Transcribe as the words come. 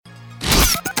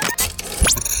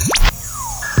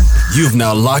You've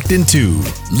now locked into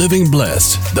Living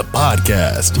Blessed, the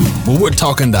podcast, where we're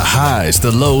talking the highs,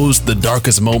 the lows, the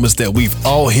darkest moments that we've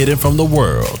all hidden from the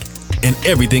world, and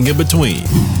everything in between.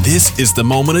 This is the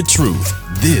moment of truth.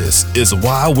 This is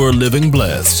why we're living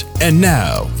blessed. And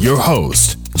now, your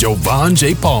host, Jovan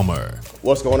J. Palmer.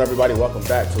 What's going on, everybody? Welcome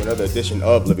back to another edition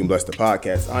of Living Blessed, the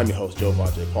podcast. I'm your host,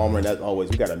 Jovan J. Palmer, and as always,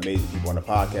 we got amazing people on the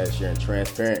podcast sharing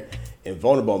transparent and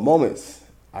vulnerable moments.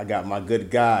 I got my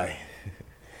good guy,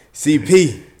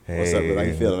 CP. Hey, what's up, man? How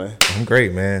you feeling, man? I'm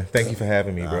great, man. Thank you for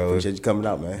having me, bro. I appreciate you coming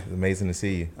out, man. It's amazing to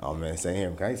see you. Oh, man, same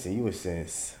here. I ain't seen you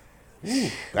since... I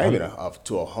ain't been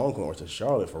to a homecoming or to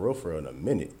Charlotte for real in a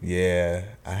minute. Yeah,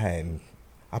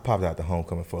 I popped out the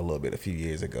homecoming for a little bit a few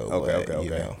years ago. Okay.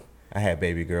 You know, I had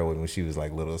baby girl when she was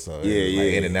like little, so Yeah, it was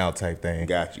like yeah. in and out type thing.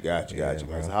 Got you,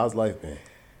 man. So how's life been?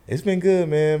 It's been good,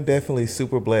 man. Definitely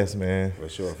super blessed, man. For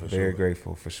sure. Very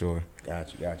grateful, for sure.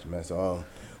 Got you, man. So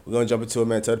we're gonna jump into it,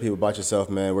 man. Tell the people about yourself,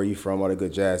 man. Where you from? All the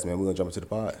good jazz, man. We're gonna jump into the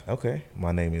pod. Okay,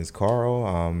 my name is Carl.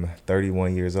 I'm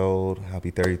 31 years old. I'll be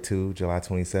 32 July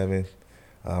 27th.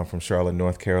 I'm from Charlotte,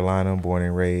 North Carolina. Born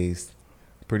and raised.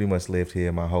 Pretty much lived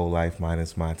here my whole life,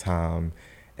 minus my time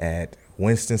at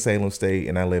Winston-Salem State,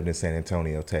 and I lived in San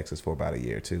Antonio, Texas for about a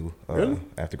year or two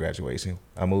after graduation.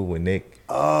 I moved with Nick.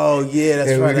 Oh, yeah,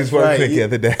 that's and right. We just worked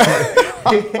together there.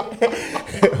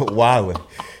 Wildin'.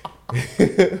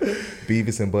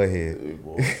 Beavis and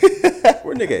Butthead.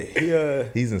 Where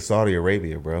nigga? He's in Saudi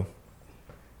Arabia, bro.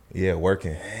 Yeah,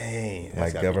 working. Dang,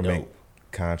 like government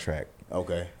contract.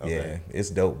 Okay. Yeah, it's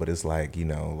dope, but it's like, you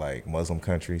know, like Muslim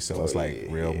country, so it's like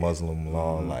real Muslim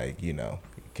law, like, you know,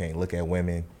 you can't look at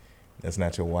women. That's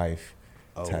not your wife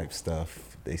type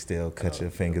stuff. They still cut your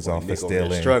fingers off for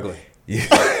stealing. Struggling. Yeah.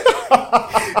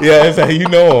 Yeah, it's like, you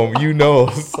know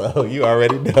him, so you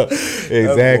already know.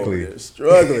 Exactly.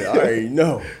 Struggling, I already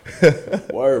know.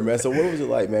 Word, man. So what was it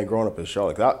like, man, growing up in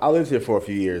Charlotte? 'Cause I lived here for a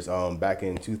few years, back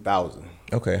in 2000.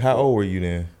 Okay, how old were you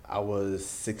then? I was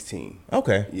 16.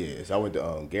 Okay. Yeah, so I went to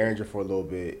Garinger for a little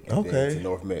bit, and then to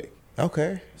North Mick.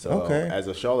 Okay. So as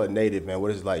a Charlotte native, man,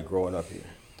 what is it like growing up here?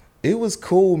 It was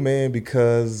cool, man,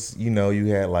 because, you know, you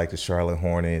had like the Charlotte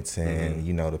Hornets and,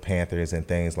 you know, the Panthers and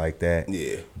things like that.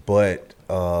 Yeah. But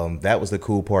that was the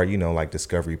cool part, you know, like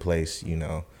Discovery Place, you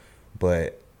know.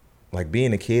 But like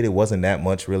being a kid, it wasn't that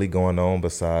much really going on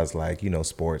besides like, you know,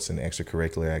 sports and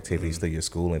extracurricular activities through your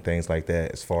school and things like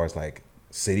that. As far as like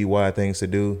citywide things to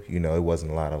do, you know, it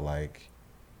wasn't a lot of like,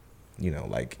 you know,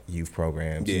 like youth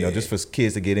programs, you know, just for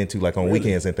kids to get into like on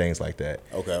weekends and things like that.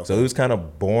 Okay. So it was kind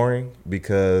of boring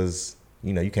because,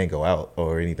 you know, you can't go out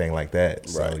or anything like that.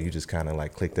 So you just kind of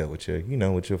like clicked up with your, you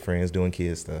know, with your friends doing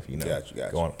kid stuff, you know, Gotcha.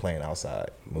 going playing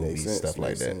outside, movies, stuff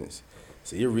like that.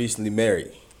 So you're recently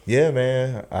married. Yeah,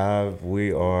 man.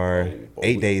 We are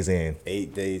 8 days in.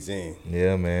 8 days in.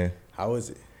 Yeah, man. How is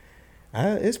it?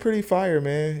 It's pretty fire,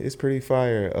 man. It's pretty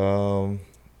fire.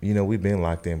 You know, we've been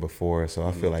locked in before, so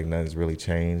I feel like nothing's really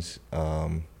changed.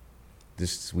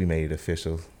 We made it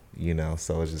official, you know,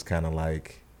 so it's just kind of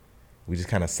like we just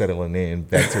kind of settling in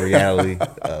back to reality.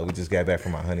 We just got back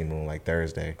from our honeymoon like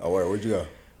Thursday. Oh, where'd you go?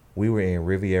 We were in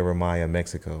Riviera Maya,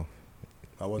 Mexico.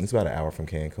 How was It's about an hour from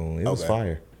Cancun. It was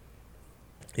fire.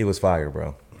 It was fire,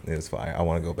 bro. It was fire. I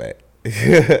want to go back.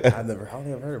 I've never heard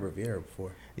of Riviera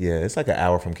before. Yeah, it's like an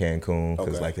hour from Cancun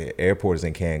because like the airport is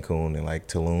in Cancun and like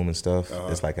Tulum and stuff.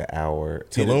 It's like an hour.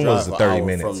 Tulum was 30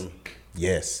 minutes.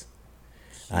 Yes.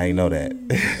 I didn't know that.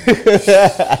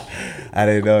 I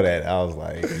didn't know that. I was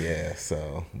like, yeah.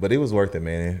 So, but it was worth it,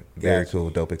 man. Very cool,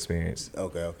 dope experience.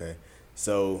 Okay.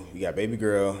 So you got baby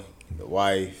girl, the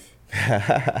wife,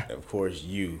 and of course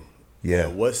you. Yeah.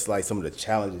 What's like some of the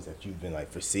challenges that you've been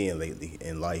like foreseeing lately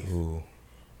in life? Ooh.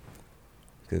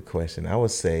 Good question. I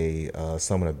would say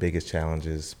some of the biggest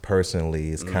challenges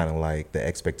personally is kind of like the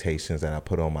expectations that I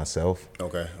put on myself.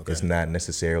 Okay. It's not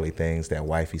necessarily things that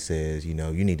wifey says, you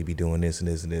know, you need to be doing this and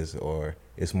this and this, or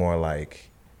it's more like,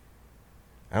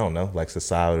 I don't know, like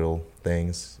societal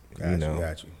things. Got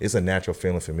you. It's a natural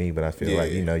feeling for me, but I feel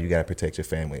like, you know, you got to protect your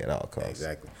family at all costs.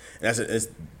 Exactly. And it's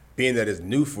being that it's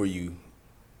new for you,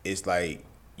 it's like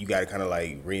you got to kind of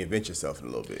like reinvent yourself in a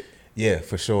little bit. Yeah,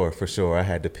 for sure. I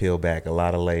had to peel back a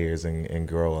lot of layers and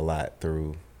grow a lot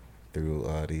through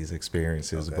these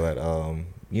experiences. But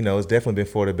you know, it's definitely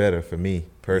been for the better for me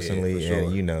personally. Yeah, for sure.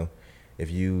 And you know, if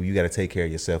you got to take care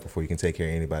of yourself before you can take care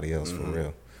of anybody else, for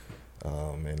real.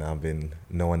 And I've been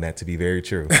knowing that to be very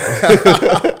true.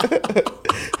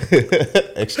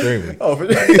 Extremely.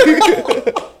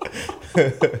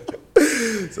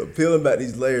 So peeling back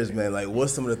these layers, man. Like,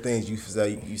 what's some of the things you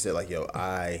said like, yo,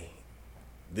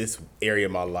 this area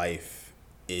of my life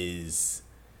is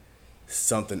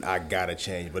something I gotta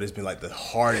change, but it's been like the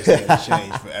hardest thing to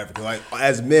change forever. 'Cause like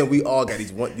as men, we all got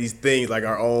these things like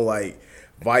our own like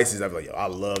vices. I'm like, yo, I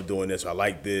love doing this, or I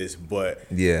like this, but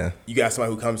Yeah. you got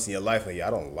somebody who comes in your life like,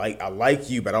 I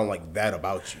like you, but I don't like that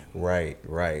about you. Right.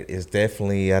 It's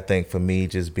definitely, I think, for me,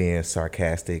 just being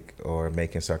sarcastic or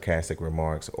making sarcastic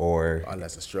remarks, or Oh,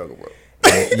 that's a struggle, bro.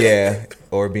 yeah,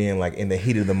 or being like in the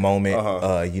heat of the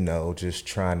moment, you know, just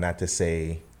trying not to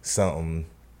say something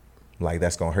like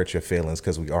that's gonna hurt your feelings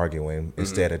because we arguing,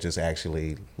 instead of just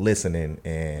actually listening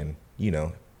and, you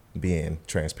know, being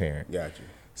transparent. Got you.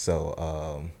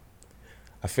 So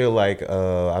I feel like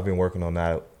I've been working on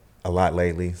that a lot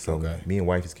lately. So me and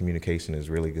wifey's communication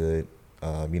is really good.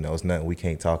 You know, it's nothing we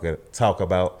can't talk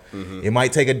about. It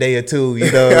might take a day or two,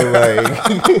 you know,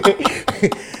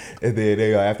 like. And then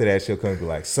after that, she'll come and be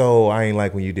like, "So I ain't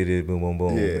like when you did it, boom, boom,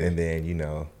 boom." Yeah. And then, you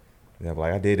know, I'm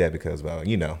like, I did that because, well,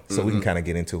 you know, so we can kind of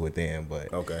get into it then. But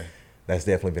that's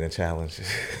definitely been a challenge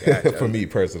for me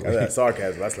personally. That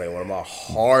sarcasm, that's like one of my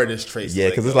hardest traits. Yeah,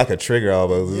 because it's like a trigger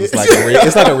almost. It's like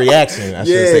it's like a reaction. I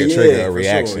should say trigger, a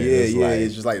reaction. Sure. Yeah, it's yeah. like,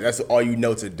 It's just like that's all you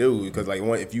know to do. Because like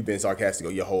if you've been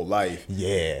sarcastic your whole life,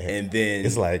 yeah, and then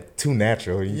it's like too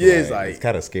natural. Yeah, it's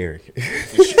kind of scary.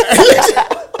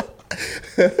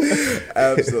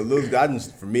 Absolutely.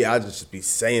 For me, I just be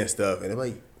saying stuff, and they're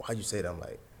like, "Why'd you say that?" I'm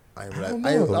like, I don't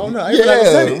know.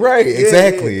 Yeah, right.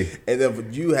 Exactly. And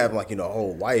then you have like, you know, a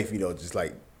whole wife, you know, just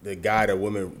like the guy to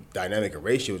woman dynamic and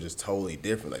ratio is just totally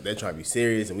different. Like they're trying to be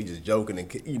serious, and we just joking and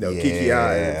kiki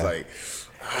eye, and it's like,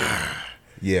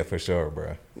 yeah, for sure,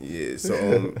 bro. Yeah.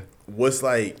 So what's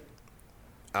like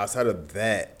outside of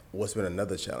that? What's been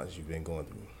another challenge you've been going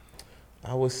through?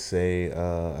 I would say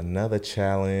another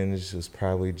challenge was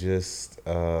probably just,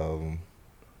 I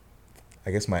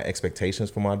guess, my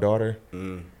expectations for my daughter.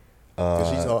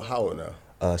 She's how old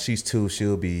now? She's 2.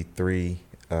 She'll be 3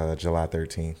 July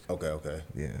 13th. Okay.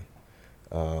 Yeah.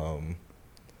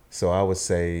 So I would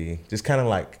say just kind of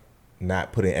like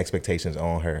not putting expectations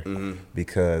on her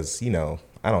because, you know,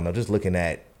 I don't know, just looking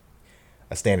at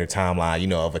a standard timeline, you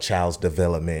know, of a child's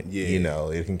development, you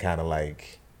know, it can kind of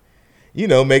like, you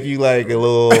know, make you like a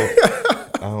little,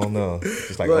 I don't know,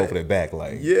 just like open it back,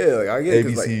 like like I get it,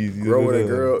 ABCs, like growing a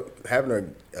girl,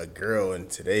 having a girl in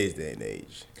today's day and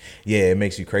age. Yeah, it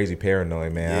makes you crazy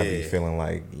paranoid, man. I be feeling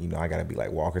like, you know, I gotta be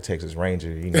like Walker Texas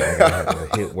Ranger, you know, I gotta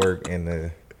have the hit work and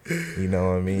the, you know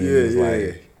what I mean? It's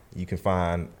like you can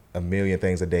find a million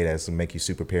things a day that's make you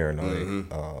super paranoid.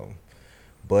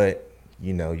 But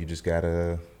you know, you just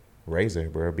gotta raise her,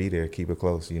 bro. Be there, keep her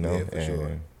close, you know, for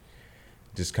sure.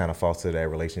 Just kind of foster that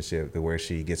relationship to where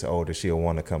she gets older, she'll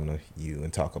want to come to you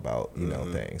and talk about, you know,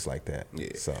 things like that. Yeah.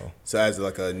 So as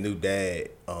like a new dad,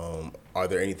 are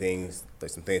there any things,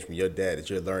 like some things from your dad that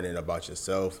you're learning about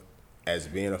yourself as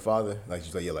being a father? Like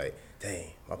you're like,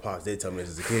 dang, my pops did tell me this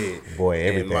as a kid. Boy,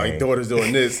 everything. And my daughter's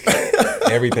doing this.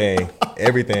 everything,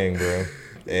 bro.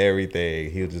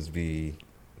 Everything. He'll just be.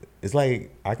 It's like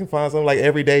I can find something like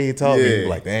every day he taught me,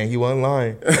 like, dang, he wasn't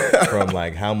lying. From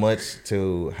like how much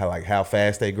to how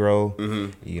fast they grow.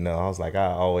 You know, I was like, I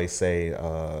always say,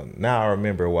 now I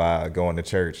remember why going to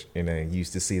church and then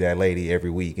used to see that lady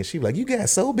every week, and she be like, you got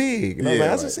so big, and I was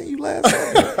like, I just seen you last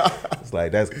night. It's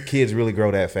like kids really grow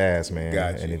that fast, man.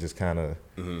 And it just kind of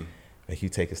make you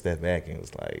take a step back and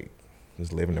it's like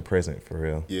just live in the present for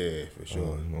real. Yeah, for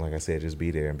sure. Like I said, just be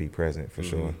there and be present for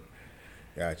sure.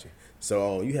 Gotcha.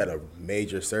 So you had a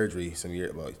major surgery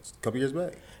a couple years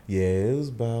back? Yeah, it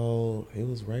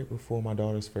was right before my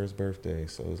daughter's first birthday.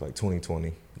 So it was like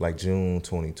 2020, like June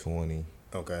 2020.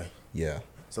 Okay. Yeah.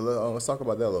 So let's talk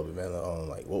about that a little bit, man.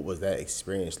 Like, what was that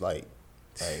experience like?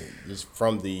 Like, just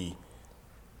from the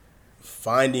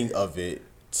finding of it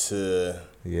to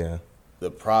the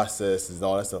process and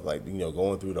all that stuff, like, you know,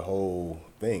 going through the whole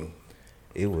thing.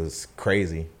 It was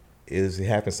crazy. It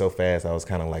happened so fast. I was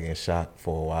kind of like in shock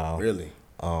for a while. Really?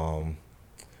 Well,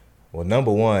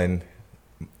 number one,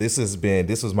 this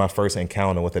was my first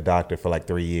encounter with a doctor for like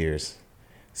 3 years.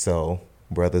 So,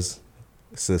 brothers,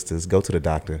 sisters, go to the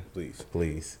doctor,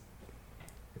 please.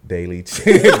 Daily,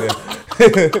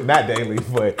 not daily,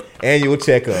 but annual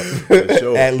checkup, for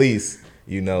sure. At least,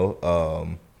 you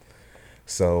know.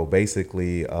 So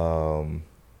basically, I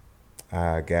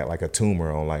got like a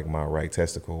tumor on like my right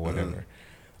testicle, or whatever.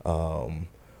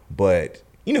 But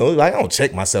you know, like I don't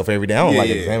check myself every day. I don't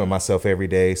examine myself every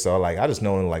day. So like I just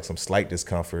know like some slight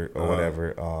discomfort or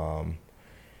whatever.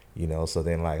 You know, so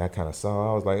then like I kind of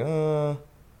saw, I was like,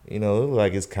 you know,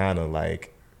 like it's kind of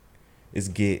like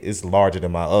it's larger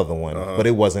than my other one, but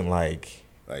it wasn't like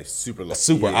super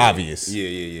obvious.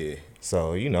 Yeah.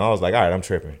 So you know, I was like, all right, I'm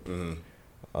tripping.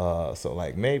 So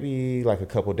like maybe like a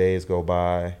couple days go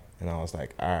by, and I was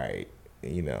like, all right,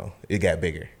 you know, it got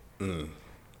bigger. And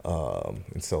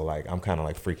so like I'm kind of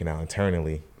like freaking out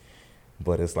internally,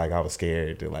 but it's like I was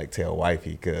scared to like tell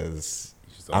wifey because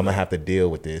I'm gonna have to deal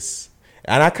with this.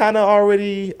 And I kind of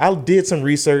I did some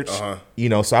research, you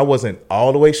know, so I wasn't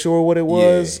all the way sure what it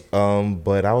was. Yeah.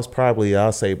 But I was probably,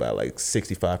 I'll say about like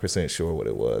 65% sure what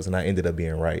it was. And I ended up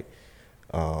being right.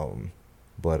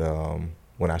 But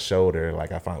when I showed her,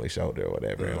 like I finally showed her or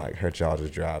whatever, and like her jaw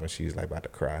just dropped and she was like about to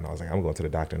cry. And I was like, I'm going to the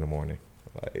doctor in the morning.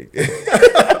 Like,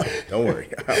 don't worry.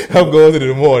 I'm going to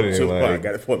the morning. Like, I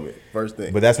got an appointment first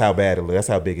thing. But that's how bad it looked. That's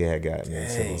how big it had gotten. And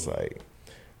so it was like,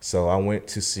 so I went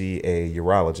to see a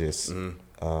urologist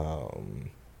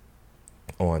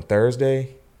on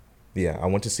Thursday. Yeah, I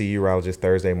went to see a urologist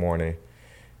Thursday morning.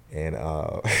 And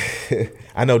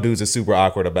I know dudes are super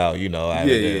awkward about, you know,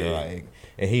 like,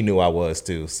 and he knew I was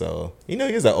too. So, you know,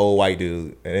 he's an old white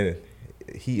dude. And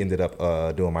he ended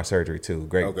up doing my surgery too.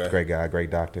 Great guy,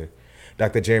 great doctor.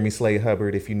 Dr. Jeremy Slade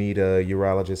Hubbard, if you need a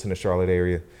urologist in the Charlotte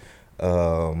area.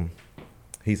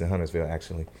 He's in Huntersville,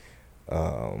 actually.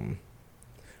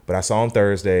 But I saw him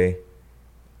Thursday.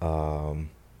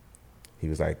 He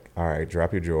was like, all right,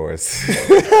 drop your drawers.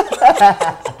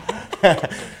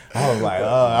 I was like,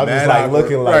 I'm just like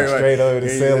looking like straight over the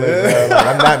ceiling, bro. Like,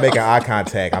 I'm not making eye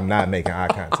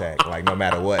contact. Like, no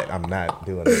matter what, I'm not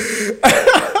doing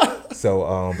it.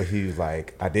 So, but he was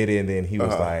like, I did it, and then he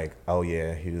was like, oh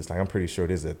yeah, he was like, I'm pretty sure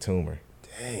this is a tumor.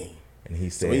 Dang. And he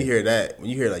said, so when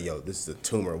you hear like, yo, this is a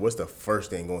tumor, what's the first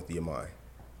thing going through your mind?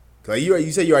 Cause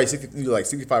you said you're like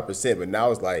 65%, but now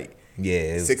it's like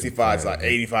 65, it's like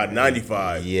 85,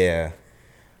 95. Yeah.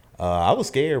 I was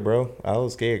scared, bro. I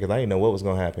was scared because I didn't know what was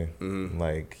gonna happen.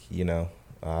 Like, you know,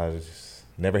 I just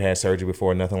never had surgery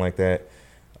before, nothing like that.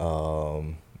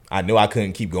 I knew I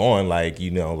couldn't keep going, like,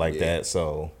 you know, like that.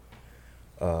 So,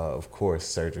 of course,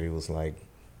 surgery was like,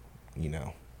 you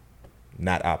know,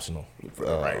 not optional.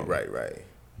 Right.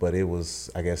 But it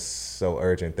was, I guess, so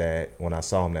urgent that when I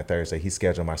saw him that Thursday, he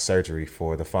scheduled my surgery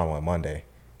for the following Monday.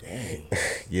 Dang.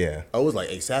 Yeah. Oh, it was like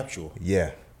asexual.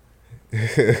 Yeah.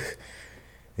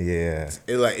 Yeah.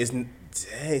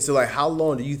 Dang. So like, how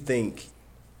long do you think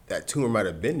that tumor might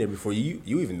have been there before you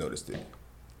even noticed it?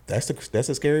 That's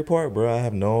the scary part, bro. I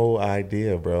have no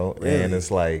idea, bro. Really? And it's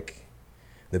like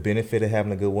the benefit of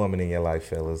having a good woman in your life,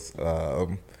 fellas.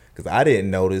 Because I didn't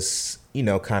notice, you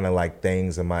know, kind of like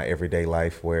things in my everyday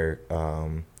life where,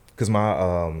 because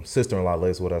my sister-in-law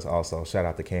lives with us also. Shout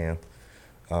out to Cam.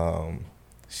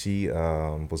 She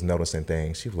was noticing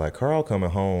things. She was like, Carl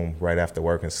coming home right after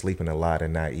work and sleeping a lot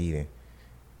and not eating.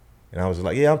 And I was just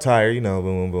like, yeah, I'm tired, you know,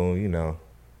 boom, boom, you know.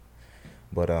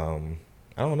 But I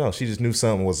don't know. She just knew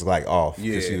something was like off.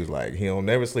 Yeah. She was like, he don't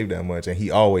never sleep that much and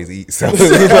he always eats. So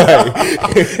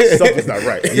something's not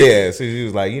right. Yeah. So she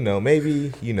was like, you know,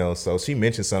 maybe, you know, so she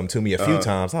mentioned something to me a few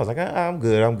times. I was like, I'm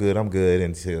good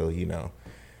until, you know,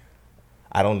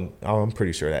 I'm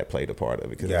pretty sure that played a part of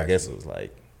it because I guess it was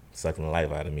like sucking the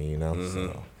life out of me, you know.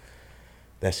 So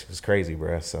that shit was crazy,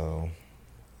 bro. So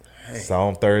saw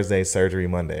him Thursday, surgery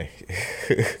Monday.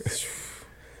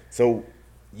 So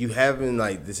you having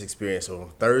like this experience, so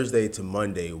Thursday to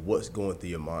Monday, what's going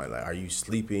through your mind? Like, are you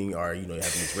sleeping? Or you know, you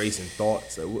having these racing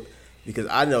thoughts? Because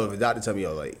I know if a doctor tell me,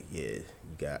 I'm like, you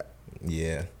got,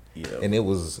 you know. And it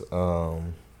was, I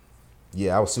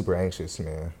was super anxious,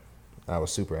 man. I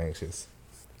was super anxious.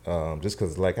 Just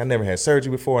because, like, I never had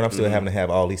surgery before, and I'm still having to have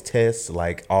all these tests,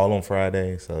 like, all on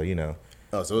Friday. So, you know.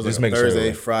 Oh, so it was like a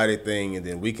Thursday, Friday thing, and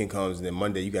then weekend comes, and then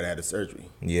Monday you got to have the surgery.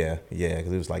 Yeah,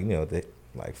 because it was like, you know,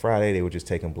 like Friday they were just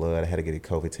taking blood. I had to get a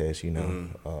COVID test, you know.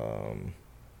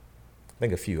 I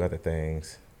think a few other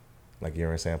things, like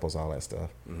urine samples, all that stuff.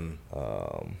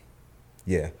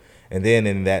 Yeah. And then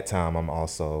in that time, I'm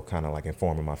also kind of like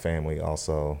informing my family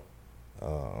also.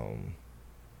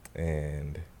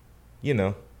 And, you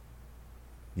know,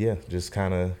 just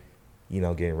kind of, you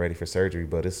know, getting ready for surgery.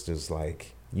 But it's just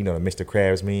like, you know, the Mr.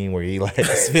 Krabs meme where he like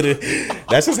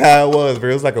that's just how it was,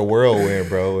 bro. It was like a whirlwind,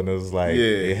 bro. And it was like,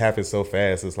 it happened so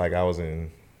fast. It's like I was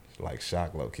in like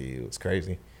shock, low key. It was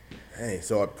crazy. Hey,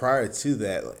 so prior to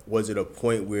that, like, was it a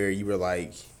point where you were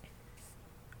like,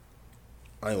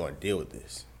 I don't want to deal with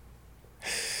this?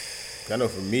 I know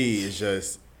for me, it's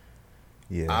just,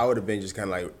 I would have been just kind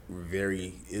of like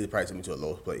it probably took me to a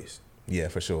low place. Yeah,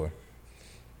 for sure.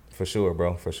 For sure,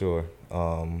 bro. For sure.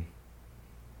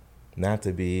 Not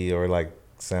to be or like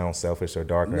sound selfish or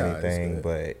dark or anything,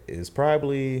 but it's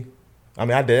probably, I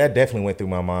mean, that definitely went through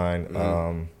my mind.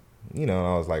 You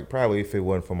know, I was like, probably if it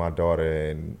wasn't for my daughter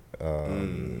and,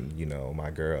 you know, my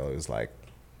girl, it was like,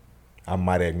 I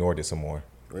might have ignored it some more.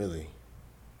 Really?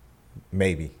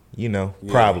 maybe, Yeah.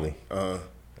 probably. Uh-huh.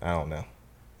 I don't know.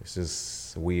 It's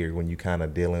just weird when you kind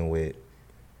of dealing with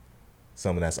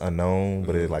something that's unknown,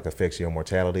 but it like affects your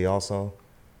mortality also.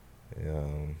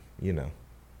 You know,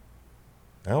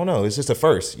 I don't know. It's just a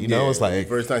first. You know, Yeah, it's like the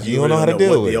first time you don't know how to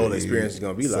deal what with the it. old experience is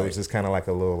gonna be So like. it's just kind of like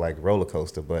a little like roller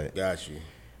coaster. But Got you.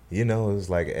 it's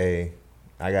like, hey,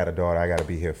 I got a daughter. I got to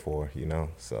be here for.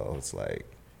 So it's like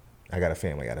I got a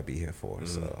family. I got to be here for.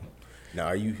 So. Now,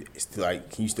 are you still like?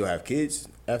 Can you still have kids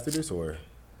after this, or?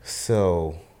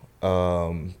 So,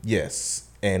 yes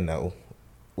and no.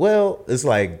 Well, it's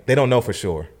like they don't know for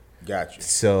sure. Got you.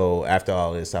 So after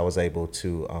all this, I was able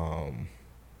to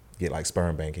get like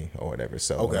sperm banking or whatever.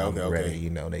 So when I'm ready,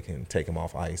 they can take them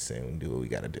off ice and do what we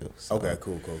got to do. So, Okay,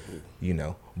 cool.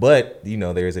 But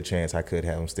there is a chance I could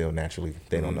have them still naturally.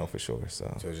 They don't know for sure.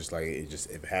 So So it's just like if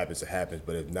it happens, it happens.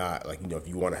 But if not, like if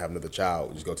you want to have another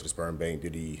child, just go to the sperm bank,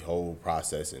 do the whole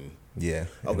process, and yeah.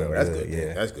 okay, well, that's good.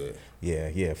 Yeah, that's good.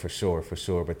 Yeah, for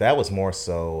sure. But that was more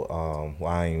so.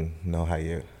 I didn't know how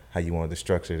you wanted to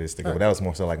structure this to go. But that was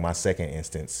more so like my second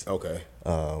instance. Okay.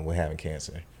 With having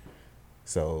cancer.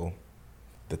 So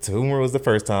the tumor was the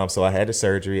first time. So I had the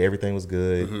surgery. Everything was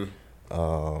good.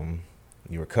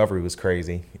 Your recovery was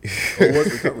crazy. What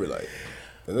was recovery like?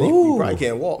 You probably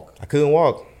can't walk. I couldn't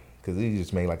walk because he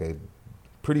just made like a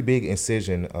pretty big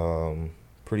incision.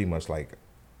 Pretty much like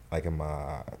in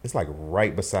my, it's like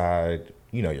right beside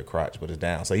your crotch, but it's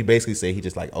down. So he basically said he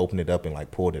just like opened it up and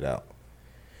like pulled it out.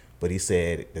 But he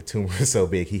said the tumor was so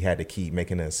big he had to keep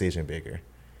making the incision bigger.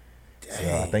 Dang.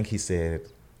 So I think he said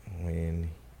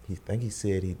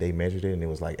they measured it and it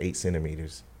was like 8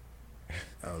 centimeters.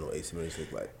 I don't know what 8 centimeters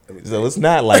look like. So it's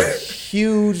not like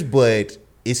huge, but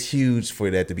it's huge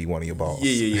for that to be one of your balls.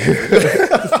 Yeah.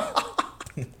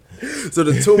 So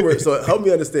the tumor. So help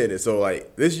me understand it. So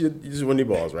like this is one of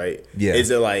your balls, right? Yeah.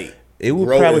 Is it like it would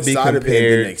grow probably be inside of it and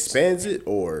compared? then expands it,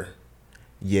 or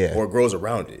Yeah, or it grows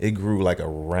around it? It grew like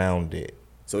around it.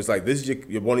 So it's like this is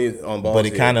your one of your balls, but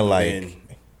it kind of like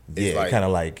kind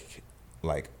of like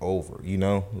over,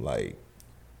 like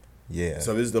yeah.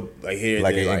 So this is the like here,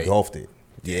 like then, it engulfed it.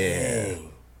 Yeah.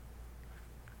 Dang.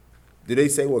 Did they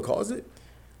say what caused it?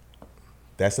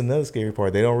 That's another scary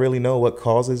part. They don't really know what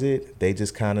causes it. They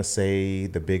just kind of say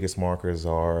the biggest markers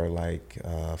are like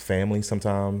family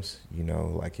sometimes,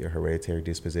 like your hereditary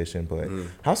disposition. But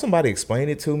how somebody explained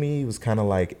it to me was kind of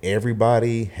like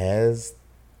everybody has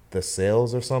the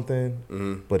cells or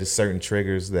something, but it's certain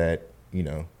triggers that,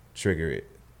 trigger it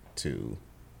to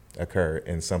occur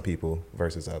in some people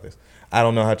versus others. I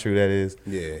don't know how true that is.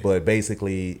 Yeah. But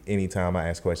basically, anytime I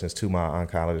ask questions to my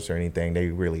oncologist or anything, they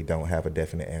really don't have a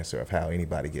definite answer of how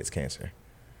anybody gets cancer.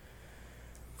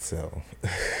 So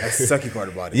That's the sucky part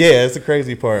about it. Yeah, it's the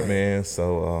crazy part, man.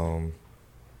 So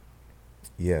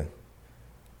yeah.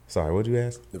 Sorry, what'd you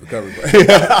ask? The recovery part.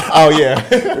 Oh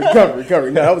yeah.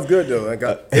 recovery. No, that was good though. Like,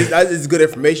 it's good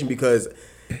information because,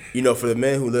 for the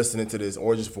men who listening to this,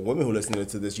 or just for women who listening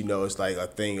to this, it's like a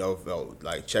thing of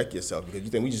like check yourself, because you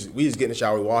think we just get in the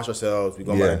shower, we wash ourselves, we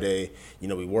go about our day,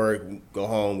 we work, we go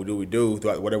home, we do what we do,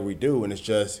 whatever we do, and it's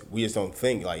just we just don't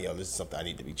think like, this is something I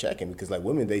need to be checking, because like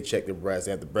women, they check their breasts,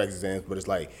 they have the breast exams, but it's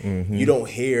like you don't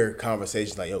hear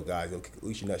conversations like, yo guys, at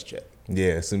least your nuts check.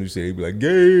 Yeah, as soon as you say it, be like,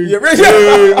 gay, Yeah, right.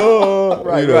 gay,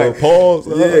 Right. pause.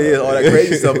 Yeah, all that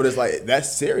crazy stuff, but it's like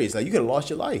that's serious. Like you could have lost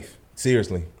your life.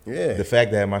 Seriously. Yeah. The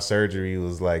fact that my surgery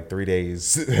was like 3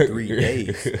 days. 3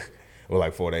 days. Well,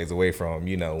 like 4 days away from,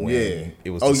 when it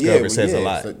was Oh, discovered says a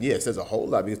lot. So, it says a whole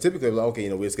lot, because typically it's like,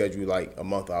 okay, we'll schedule you like a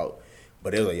month out,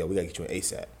 but they're like, we gotta get you an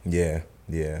ASAP.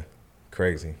 Yeah.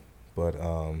 Crazy. But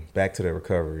back to the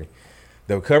recovery.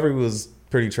 The recovery was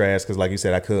pretty trash because, like you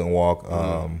said, I couldn't walk.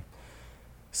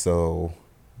 So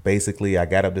basically, I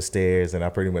got up the stairs and I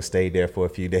pretty much stayed there for a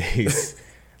few days.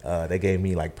 They gave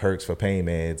me like perks for pain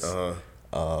meds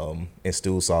and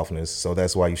stool softeners. So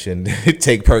that's why you shouldn't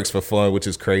take perks for fun, which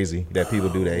is crazy that people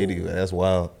do that. That's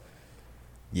wild.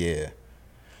 Yeah.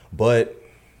 But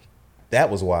that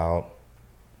was wild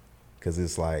because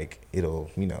it's like it'll,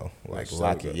 like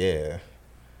lock you. Yeah.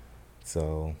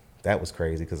 So that was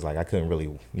crazy because like I couldn't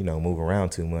really, move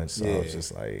around too much. So I was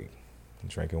just like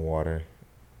drinking water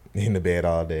in the bed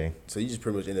all day. So you just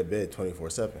pretty much in the bed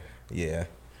 24/7. Yeah.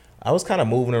 I was kind of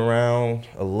moving around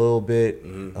a little bit,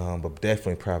 but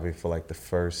definitely probably for like the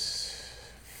first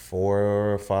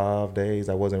 4 or 5 days,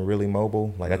 I wasn't really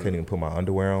mobile. Like I couldn't even put my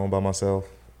underwear on by myself.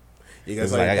 You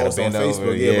guys like I got to bend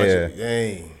over.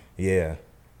 Dang. Yeah.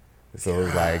 So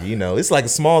it's like, it's like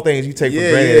small things you take for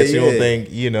granted that you don't think,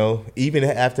 even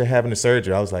after having the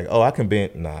surgery, I was like, oh, I can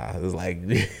bend. Nah, it was like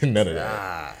none of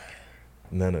that.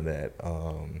 None of that.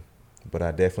 But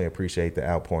I definitely appreciate the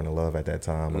outpouring of love at that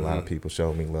time. A lot of Mhm. people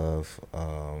showed me love,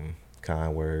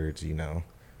 kind words, you know.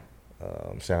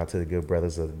 Shout out to the good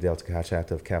brothers of the Delta Chi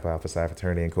chapter of Kappa Alpha Psi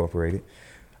Fraternity Incorporated.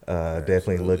 Definitely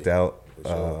Absolutely. looked out, For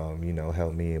sure. you know,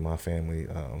 helped me and my family.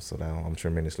 So now I'm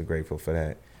tremendously grateful for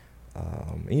that.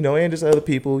 You know, and just other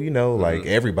people, you know, like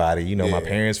everybody, you know, my Yeah.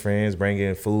 parents' friends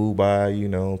bringing food by, you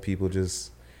know, people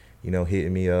just, you know,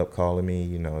 hitting me up, calling me,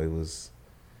 you know, it was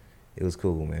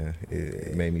cool, man.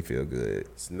 It made me feel good.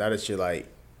 So now that you're like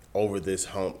over this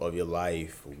hump of your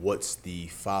life, what's the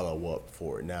follow up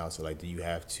for it now? So like, do you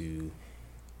have to?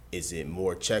 Is it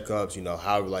more checkups? You know,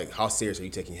 how serious are you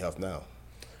taking health now?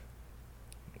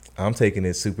 I'm taking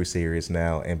it super serious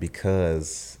now, and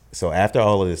because so after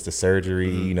all of this, the surgery,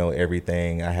 you know,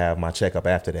 everything, I have my checkup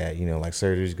after that. You know, like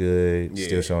surgery's good, Yeah.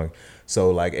 still showing.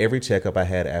 So like every checkup I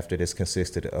had after this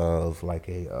consisted of like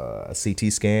a CT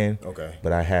scan. Okay.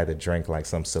 But I had to drink like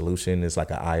some solution. It's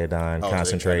like an iodine Oh, so they kinda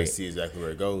concentrate. see exactly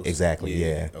where it goes. Exactly.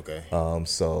 Yeah. Okay.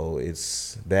 So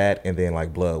it's that, and then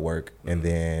like blood work, and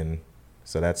then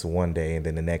so that's one day, and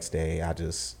then the next day I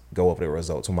just go over the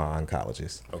results with my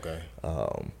oncologist. Okay.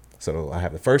 So I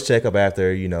have the first checkup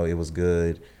after, you know, it was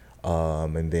good.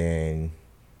 And then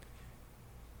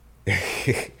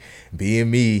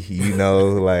being me, you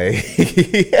know, like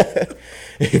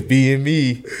being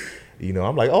me, you know,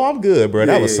 I'm like, oh, I'm good, bro.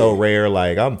 That was so rare.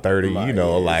 Like, I'm 30, you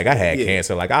know, like I had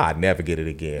cancer. Like, I'd never get it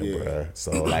again, bro.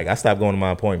 So like I stopped going to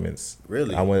my appointments.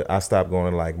 Really? I stopped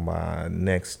going to like my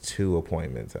next 2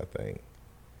 appointments, I think.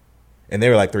 And they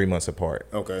were like 3 months apart.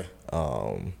 Okay.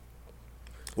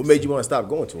 What made you want to stop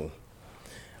going to them?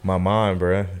 My mind,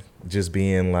 bro, just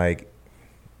being like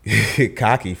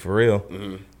cocky for real.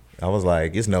 I was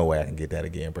like, it's no way I can get that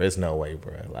again, bro. It's no way,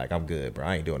 bro. Like, I'm good, bro.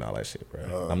 I ain't doing all that shit,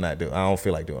 bro. I don't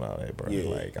feel like doing all that, bro. Yeah.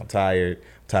 Like, I'm tired.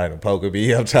 I'm tired of poker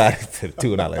B. I'm tired of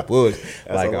doing all that bullshit.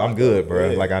 Like, I'm good,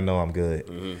 bro. Yeah. Like, I know I'm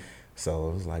good. So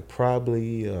it was like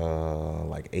probably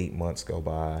like 8 months go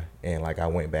by, and like I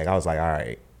went back. I was like, all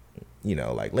right, you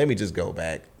know, like, let me just go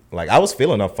back. Like, I was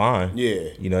feeling up fine. Yeah.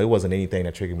 You know, it wasn't anything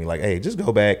that triggered me. Like, hey, just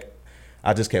go back.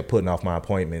 I just kept putting off my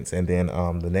appointments. And then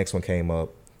the next one came up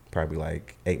probably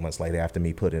like 8 months later after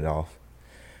me putting it off.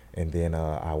 And then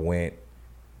I went,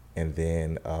 and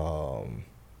then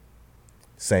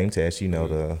same test, you know,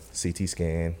 the CT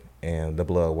scan and the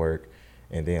blood work.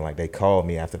 And then like they called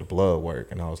me after the blood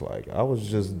work, and I was like, I was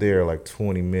just there like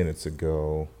 20 minutes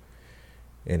ago.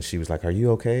 And she was like, are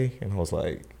you okay? And I was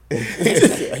like,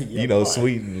 you know,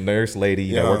 sweet nurse lady,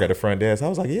 you know, work at the front desk. I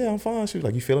was like, yeah, I'm fine. She was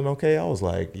like, you feeling okay? I was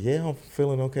like, yeah, I'm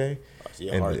feeling okay. So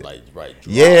your heart like right.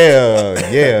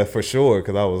 Yeah, for sure.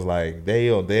 Because I was like,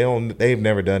 they've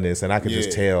never done this, and I could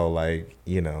just tell, like,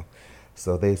 you know.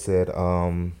 So they said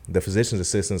the physician's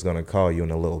assistant's gonna call you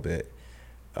in a little bit.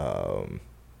 So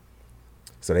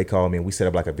they called me, and we set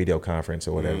up like a video conference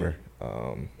or whatever.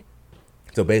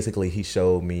 So basically, he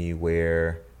showed me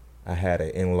where I had an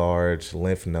enlarged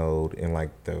lymph node in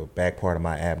like the back part of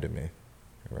my abdomen,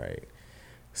 right?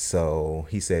 So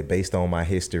he said, based on my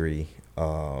history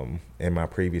and my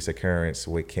previous occurrence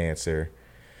with cancer,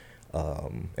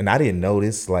 and I didn't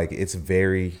notice, like, it's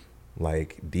very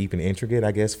like deep and intricate,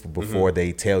 I guess, before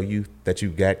they tell you that you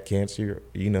got cancer,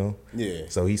 you know? Yeah.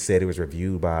 So he said it was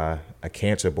reviewed by a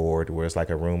cancer board where it's like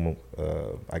a room,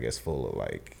 I guess, full of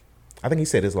like, I think he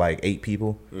said it's like 8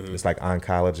 people. It's like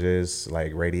oncologists,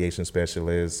 like radiation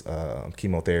specialists,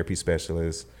 chemotherapy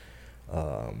specialists,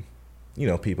 you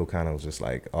know, people kind of just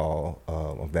like all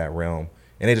of that realm.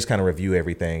 And they just kind of review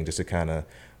everything just to kind of,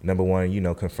 number one, you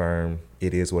know, confirm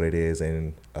it is what it is,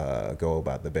 and go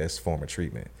about the best form of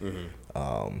treatment.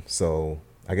 So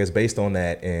I guess based on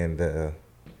that and the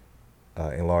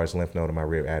enlarged lymph node in my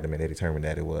rear abdomen, they determined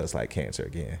that it was like cancer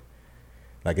again.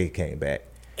 Like it came back.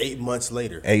 8 months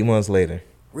later. 8 months later.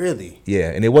 Really?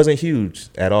 Yeah, and it wasn't huge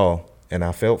at all. And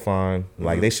I felt fine.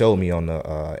 Like they showed me on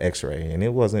the x-ray, and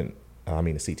it wasn't,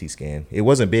 the CT scan. It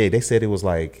wasn't big. They said it was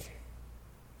like,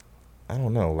 I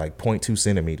don't know, like 0.2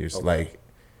 centimeters. Okay. Like,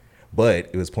 but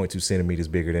it was 0.2 centimeters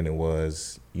bigger than it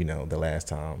was, you know, the last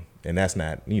time. And that's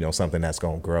not, you know, something that's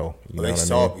going to grow. You know They what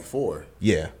saw I it mean? before.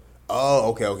 Yeah.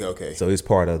 Oh, okay. So it's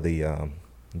part of the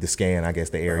scan, I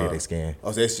guess, the area they scan.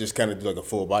 Oh, so it's just kind of like a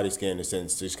full body scan in a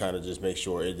sense, just kind of just make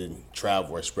sure it didn't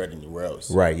travel or spread anywhere else.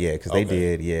 Right, yeah, because they Okay.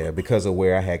 did, yeah. Because of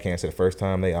where I had cancer the first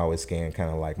time, they always scan kind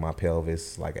of like my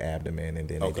pelvis, like abdomen, and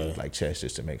then they do like chest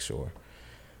just to make sure.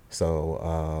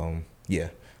 So, yeah.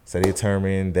 So they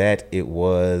determined that it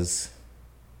was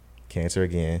cancer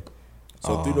again.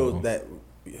 So through those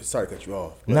sorry to cut you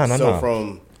off. No. So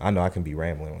from I know I can be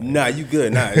rambling. Nah, you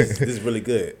good. This is really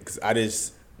good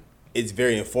because it's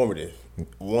very informative.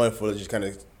 One, for just kind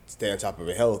of stay on top of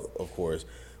your health, of course,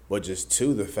 but just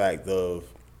to the fact of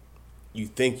you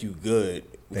think you good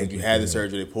because you had the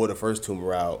surgery, they pulled the first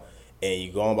tumor out, and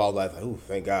you go on about life like, ooh,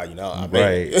 thank God, you know, I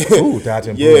made it. Ooh,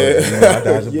 dodging blood. I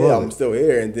dodged a bullet. I'm still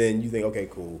here. And then you think, okay,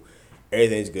 cool,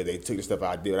 everything's good. They took the stuff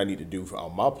I did, what I need to do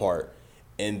on my part,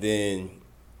 and then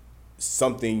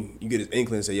you get this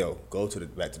inkling and say, yo, go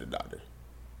back to the doctor.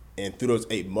 And through those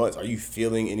 8 months, are you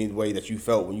feeling any way that you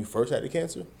felt when you first had the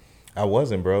cancer? I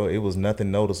wasn't, bro. It was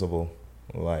nothing noticeable.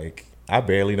 Like, I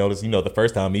barely noticed, the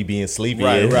first time me being sleepy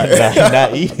right.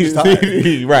 not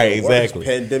eating. Right, exactly.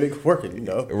 Pandemic working,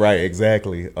 Right,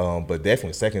 exactly. But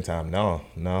definitely second time, no.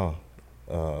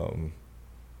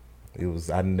 It was,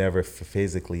 I never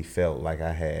physically felt like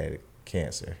I had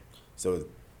cancer. So,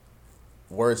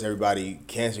 words, everybody,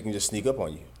 cancer can just sneak up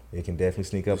on you. It can definitely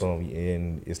sneak up on you,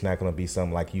 and it's not going to be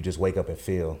something like you just wake up and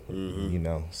feel,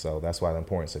 So that's why the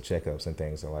importance of checkups and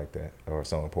things like that are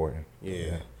so important.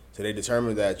 Yeah. So they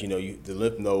determined that, the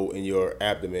lymph node in your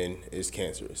abdomen is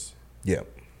cancerous. Yeah.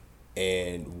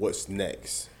 And what's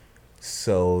next?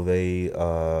 So they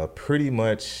pretty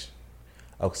much,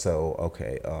 so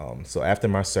after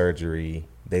my surgery,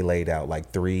 they laid out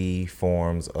like 3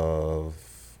 forms of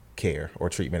care or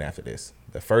treatment after this.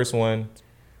 The first one,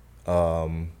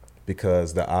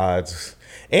 because the odds,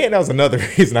 and that was another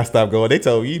reason I stopped going. They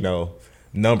told me,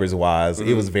 numbers wise,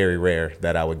 it was very rare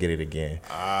that I would get it again.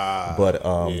 But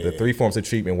the 3 forms of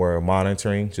treatment were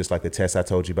monitoring, just like the test I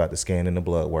told you about, the scan and the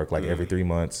blood work, like every 3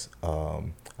 months.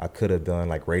 I could have done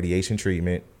like radiation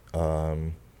treatment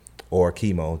or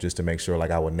chemo just to make sure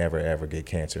like I would never ever get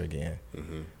cancer again.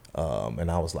 And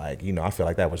I was like, I feel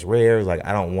like that was rare. Like,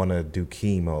 I don't want to do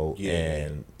chemo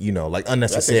and, like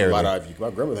unnecessarily. That takes a lot out of you. My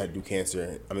grandmother had to do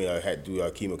cancer. Had to do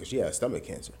chemo because she had stomach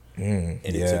cancer. And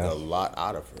it took a lot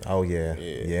out of her. Oh, yeah.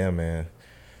 Yeah, man.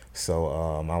 So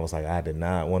I was like, I did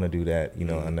not want to do that,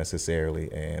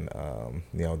 unnecessarily. And,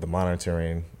 the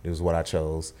monitoring is what I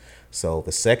chose. So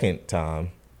the second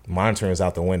time, monitoring is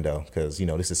out the window because, this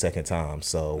is the second time.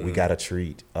 So we got to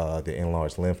treat the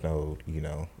enlarged lymph node,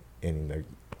 in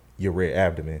your rear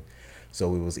abdomen.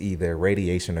 So it was either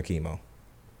radiation or chemo.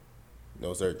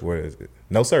 No surgery. What is it?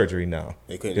 No surgery, no.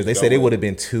 Because they said it would have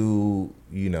been too,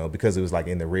 because it was like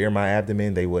in the rear of my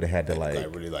abdomen, they would have had to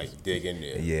really dig in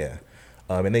there. Yeah.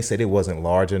 And they said it wasn't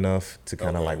large enough to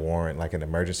kind of like warrant like an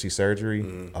emergency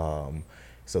surgery.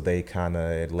 So they kind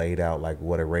of laid out like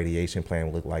what a radiation plan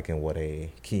would look like and what a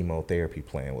chemotherapy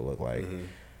plan would look like.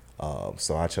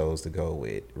 So I chose to go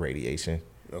with radiation.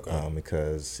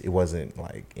 Because it wasn't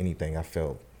like anything I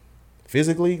felt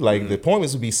physically. Like the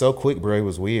appointments would be so quick, bro. It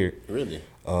was weird. Really?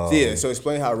 So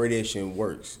explain how radiation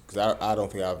works, because I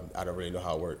don't really know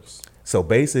how it works. So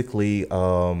basically,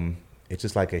 it's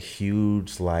just like a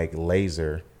huge like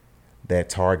laser that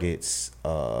targets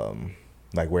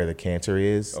like where the cancer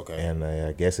is. And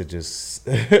I guess it just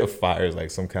fires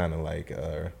like some kind of like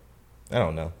I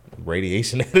don't know,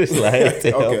 radiation at its light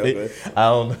to help it. I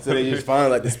don't know. So they just find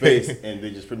like the space and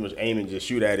they just pretty much aim and just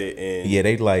shoot at it. And yeah,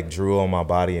 they like drew on my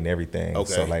body and everything.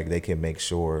 So like they can make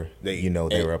sure they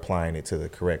were applying it to the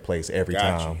correct place every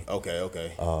time.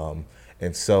 Okay.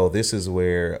 And so this is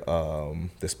where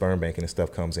the sperm banking and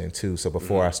stuff comes in too. So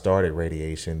before I started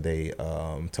radiation, they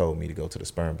told me to go to the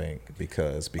sperm bank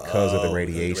because of the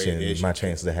radiation, my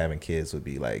chances of having kids would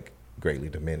be like greatly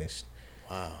diminished.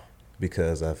 Wow.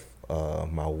 Because of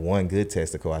my one good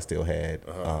testicle I still had,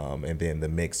 and then the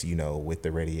mix, with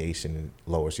the radiation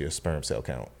lowers your sperm cell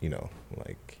count,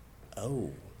 like.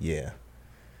 Oh. Yeah.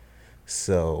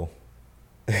 So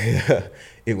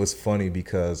it was funny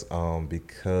because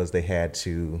they had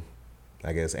to,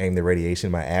 I guess, aim the radiation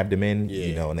in my abdomen,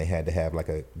 and they had to have like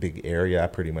a big area. I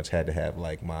pretty much had to have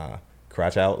like my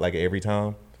crotch out like every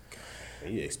time.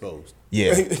 You exposed.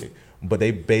 Yeah. But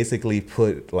they basically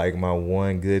put like my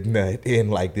one good nut in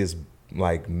like this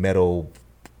like metal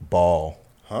ball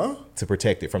to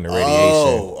protect it from the radiation.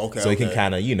 Oh, okay. So it can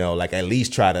kind of, like at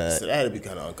least try to. So that had to be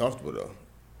kind of uncomfortable though.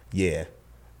 Yeah.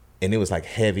 And it was like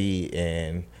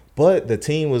heavy but the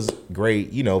team was great,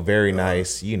 very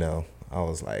nice, I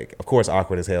was like, of course,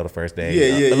 awkward as hell the first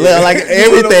day. Yeah. Like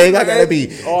everything, I gotta be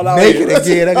naked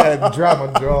again. I gotta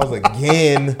drop my drawers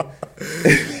again.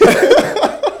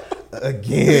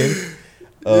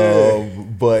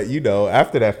 But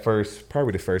after that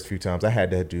probably the first few times, I had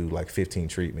to do like 15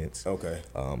 treatments. Okay.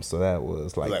 So that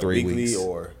was like 3 weeks.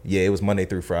 Or yeah, it was Monday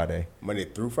through Friday. Monday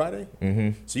through Friday.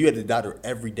 Mm-hmm. So you had the doctor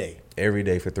every day. Every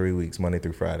day for 3 weeks, Monday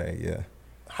through Friday. Yeah.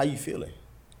 How you feeling?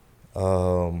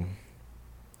 The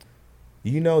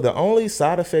only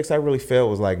side effects I really felt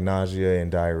was like nausea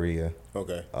and diarrhea.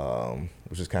 Okay.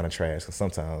 Which is kind of trash because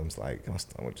sometimes like my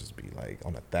stomach would just be like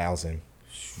on 1,000.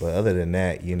 But other than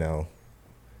that, you know,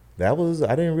 I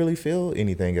didn't really feel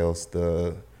anything else.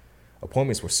 The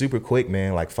appointments were super quick,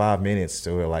 man, like 5 minutes,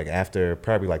 or like after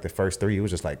probably like the first 3, it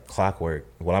was just like clockwork.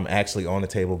 When I'm actually on the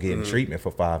table getting treatment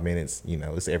for 5 minutes, you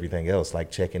know, it's everything else, like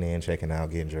checking in, checking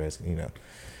out, getting dressed, you know.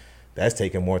 That's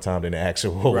taking more time than the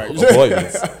actual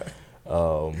appointments.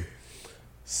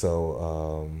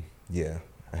 Yeah,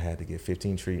 I had to get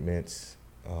 15 treatments.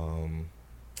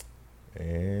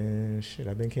 And shit,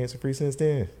 I've been cancer free since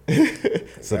then.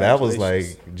 So that was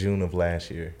like June of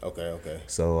last year. Okay.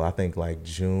 So I think like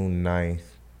June 9th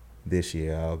this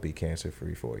year, I'll be cancer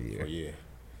free for a year. You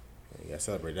gotta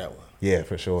celebrate that one. Yeah,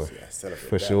 for sure.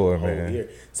 For sure, man. Year.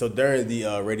 So during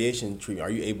the radiation treatment,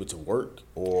 are you able to work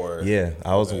or? Yeah,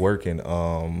 I was working.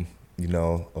 You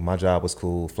know, my job was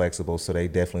cool, flexible, so they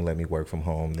definitely let me work from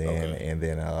home then.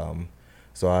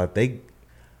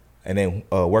 And then,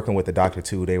 working with the doctor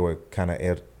too, they were kind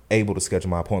of able to schedule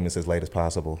my appointments as late as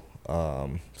possible.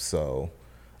 So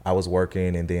I was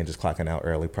working and then just clocking out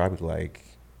early, probably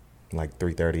like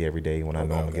 3:30 every day when I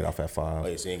normally get off at 5. Oh,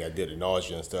 yeah, so you ain't got to deal with the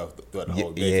nausea and stuff throughout the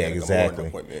whole day. Yeah,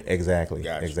 exactly. Exactly.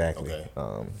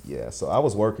 Okay. So I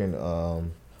was working,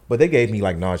 but they gave me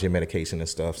like nausea medication and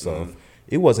stuff. So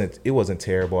it wasn't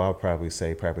terrible. I would probably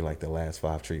say like the last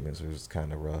 5 treatments was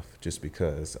kind of rough, just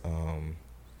because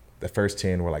the first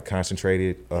 10 were like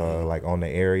concentrated like on the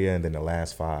area, and then the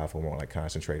last 5 were more like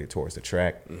concentrated towards the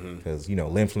tract, because you know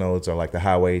lymph nodes are like the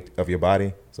highway of your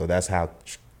body, so that's how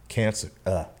cancer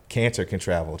can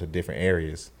travel to different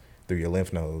areas through your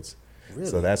lymph nodes. Really?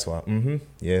 So that's why.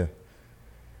 Yeah.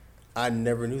 I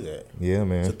never knew that. Yeah,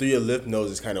 man. So through your lymph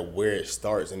nodes is kind of where it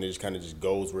starts, and it just kind of just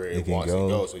goes where it wants to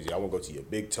go. So I want to go to your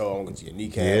big toe, I want to go to your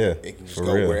kneecap. Yeah, it can just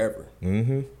go wherever.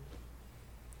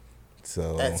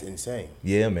 So that's insane.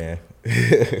 Yeah, man.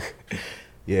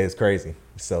 Yeah, it's crazy.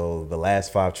 So the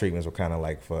last 5 treatments were kind of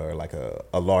like for like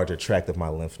a larger tract of my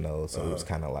lymph nodes. So it was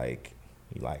kind of like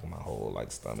my whole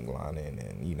like stomach lining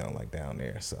and you know like down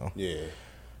there. So yeah.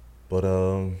 But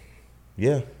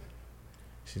yeah.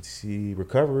 See,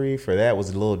 recovery for that was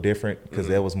a little different because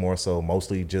that was more so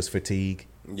mostly just fatigue.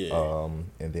 Yeah.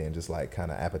 And then just like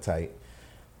kind of appetite.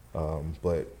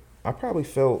 But I probably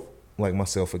felt like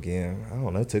myself again. I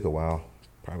don't know. It took a while,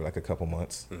 probably like a couple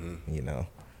months. You know.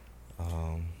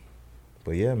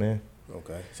 But yeah, man.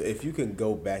 Okay. So if you can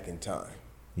go back in time.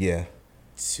 Yeah.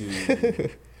 To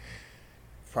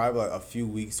probably like a few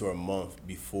weeks or a month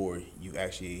before you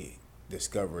actually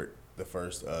discovered the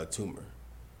first tumor,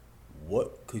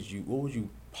 what would you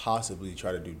possibly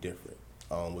try to do different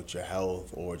with your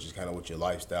health or just kind of with your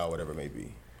lifestyle, whatever it may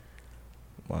be?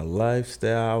 My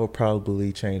lifestyle, I would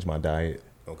probably change my diet.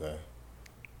 Okay.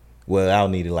 Well, I'll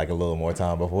need like a little more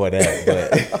time before that,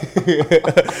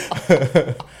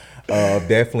 but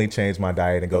definitely change my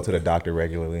diet and go to the doctor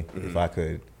regularly if I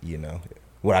could, you know,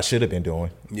 what I should have been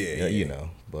doing. Yeah. You know,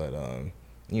 but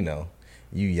you know,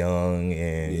 you young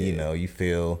and you know, you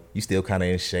still kind of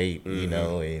in shape, you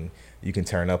know, and you can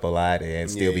turn up a lot and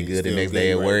still be good the next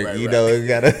day at work. Right, you know, it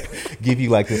gotta give you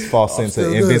like this false sense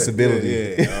of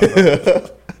invincibility.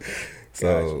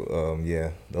 So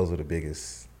yeah, those are the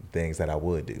biggest things that I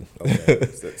would do. Okay.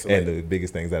 So and the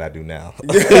biggest things that I do now.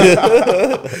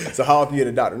 So how often you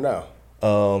the doctor now?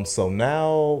 So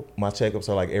now my checkups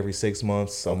are like every 6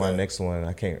 months. So my next one,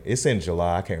 it's in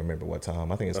July. I can't remember what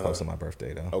time. I think it's close to my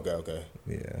birthday though. Okay.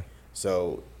 Yeah.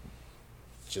 So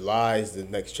July is the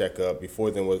next checkup. Before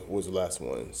then, what was the last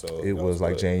one? So it was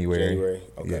like January.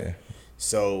 Okay. Yeah.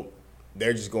 So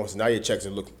they're just going. So now your checks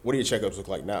what do your checkups look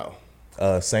like now?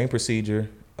 Same procedure,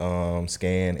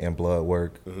 scan and blood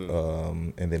work,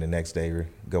 and then the next day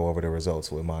go over the results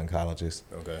with my oncologist.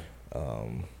 Okay.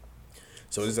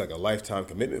 So is this like a lifetime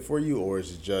commitment for you, or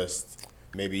is it just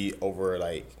maybe over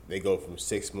like they go from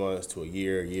 6 months to a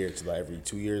year to like every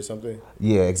 2 years or something?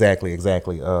 Yeah, exactly.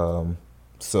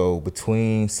 So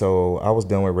I was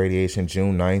done with radiation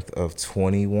June 9th of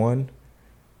 21.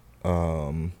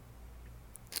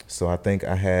 So I think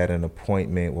I had an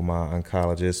appointment with my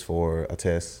oncologist for a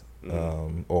test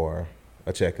or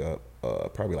a checkup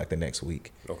probably like the next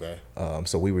week. Okay.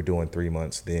 So we were doing 3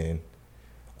 months then.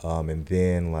 And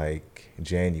then like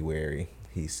January,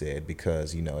 he said,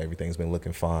 because, you know, everything's been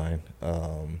looking fine,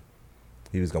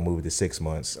 he was going to move it to 6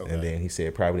 months. Okay. And then he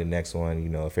said probably the next one, you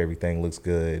know, if everything looks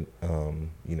good,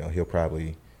 you know, he'll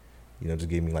probably, you know, just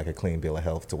give me like a clean bill of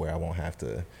health to where I won't have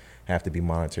to be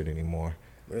monitored anymore.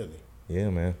 Really?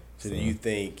 Yeah, man. So do you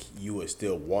think you would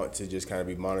still want to just kind of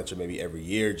be monitored maybe every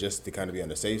year just to kind of be on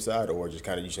the safe side, or just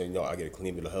kind of you saying, I get a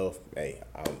clean bill of health, hey,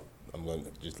 I'm going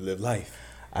to just live life?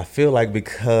 I feel like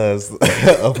because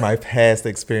of my past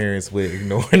experience with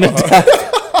ignoring the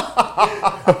doctor,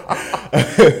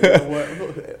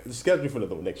 Schedule for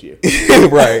another one next year.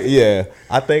 Right, yeah.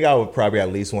 I think I would probably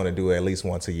at least want to do it at least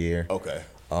once a year. Okay.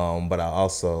 But I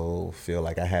also feel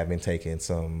like I have been taking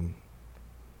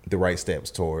the right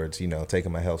steps towards,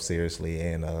 taking my health seriously.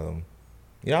 And,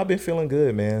 I've been feeling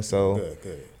good, man. So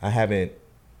Good. I haven't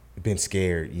been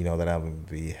scared, that I'm going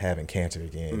to be having cancer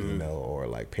again, or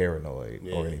like paranoid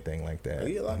or anything like that.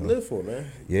 You got a lot to live for, man.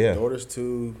 Yeah. Daughters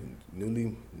too,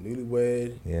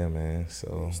 newlywed. Yeah, man.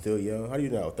 So Still young. How do you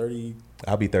know? 30?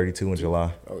 I'll be 32 in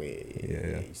July. Oh, yeah.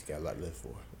 You just got a lot to live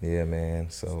for. Yeah, man.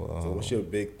 So what's your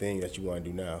big thing that you want to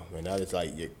do now? Man, now it's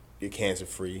like you're cancer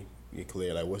free, you're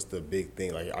clear. Like, what's the big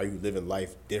thing? Like, are you living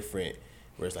life different?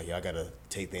 Where it's like, I gotta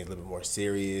take things a little bit more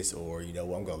serious, or I'm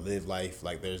gonna live life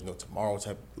like there's no tomorrow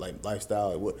type like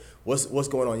lifestyle. Like, what's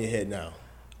going on in your head now?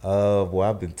 Well,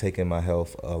 I've been taking my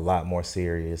health a lot more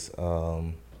serious.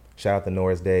 Shout out to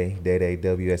Norris Day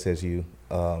WSSU.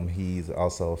 He's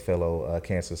also a fellow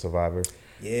cancer survivor.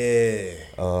 Yeah.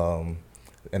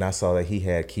 And I saw that he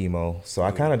had chemo. So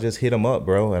I kind of just hit him up,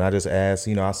 bro. And I just asked,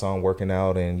 I saw him working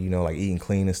out and, like eating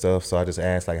clean and stuff. So I just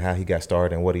asked like how he got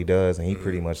started and what he does. And he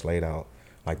pretty much laid out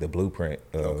like the blueprint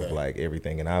of like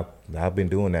everything. And I've been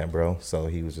doing that, bro. So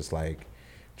he was just like,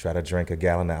 try to drink a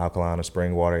gallon of alkaline or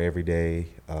spring water every day.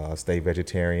 Stay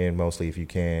vegetarian mostly if you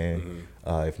can.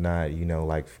 If not,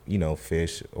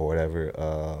 fish or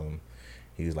whatever.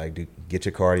 He was like, get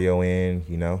your cardio in,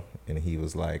 And he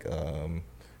was like,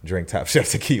 drink Top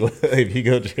Chef tequila if you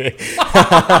go drink.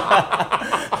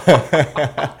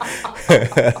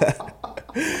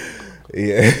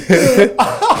 Yeah.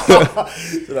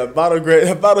 So that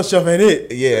bottle chef ain't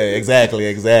it. Yeah, exactly.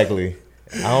 I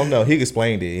don't know. He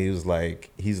explained it.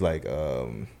 He's like,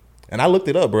 and I looked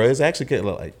it up, bro. It's actually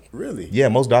like, really? Yeah,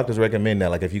 most doctors recommend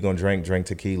that. Like, if you're gonna drink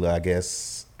tequila, I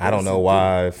guess I don't know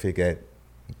why. If it got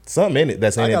something in it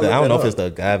that's in it. I don't know if it's the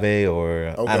agave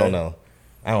or I don't know,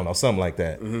 something like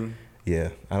that. Yeah,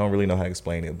 I don't really know how to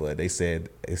explain it, but they said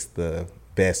it's the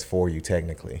best for you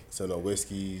technically. So no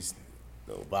whiskeys,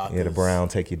 no vodkas. Yeah, the brown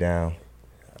take you down.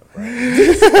 That's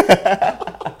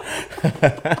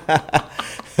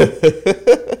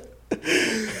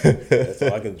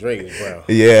all I can drink is brown.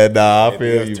 Yeah, nah, I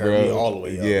feel you, bro. Me all the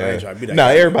way up. Yeah, I ain't trying to be that nah,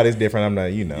 guy. everybody's different. I'm not,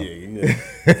 Yeah,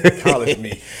 college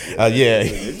me. Yeah.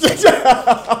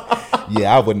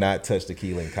 Yeah, I would not touch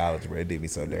tequila in college, bro. It did me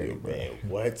so dirty, bro. Man,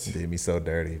 what? It did me so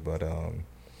dirty, but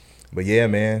yeah,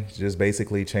 man, just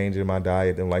basically changing my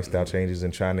diet and lifestyle changes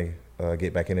and trying to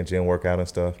get back in the gym, workout and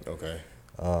stuff. Okay.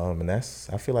 And I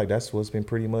feel like that's what's been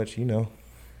pretty much,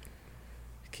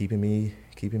 keeping me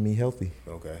healthy.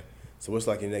 Okay. So what's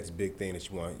like your next big thing that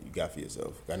you got for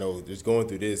yourself? I know just going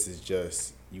through this is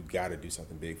just you got to do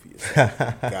something big for yourself.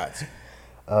 Got to.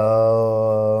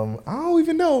 I don't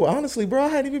even know. Honestly, bro, I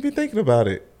hadn't even been thinking about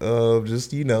it.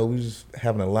 Just, we just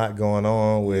having a lot going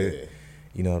on with,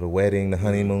 the wedding, the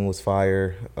honeymoon was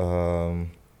fire. I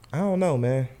don't know,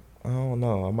 man. I don't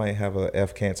know. I might have a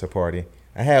F cancer party.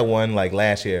 I had one like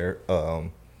last year,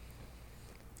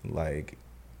 like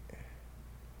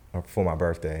for my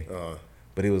birthday.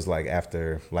 But it was like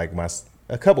after like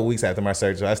a couple weeks after my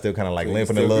surgery. I still kind of like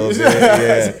limping a little bit.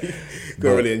 Yeah,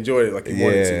 Couldn't really enjoy it like you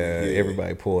wanted to. Yeah,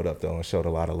 everybody pulled up though and showed a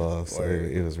lot of love, so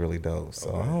it was really dope.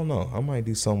 So I don't know. I might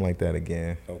do something like that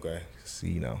again. Okay.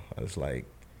 See, I was like,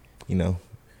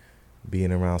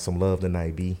 being around some love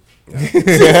tonight, B.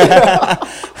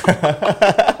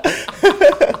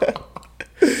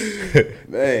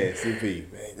 Man,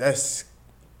 CP, man,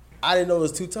 I didn't know it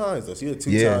was 2 times though. So you're a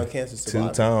 2-time cancer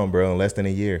survivor. 2-time, bro, in less than a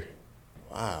year.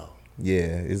 Wow. Yeah,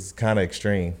 it's kind of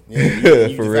extreme.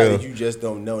 Yeah, for real. You just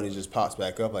don't know and it just pops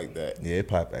back up like that. Yeah, it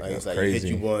popped back up. It's like crazy.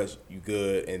 you hit you once, you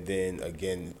good, and then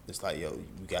again, it's like, yo,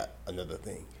 you got another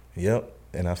thing. Yep.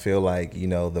 And I feel like,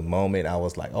 the moment I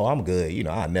was like, oh, I'm good,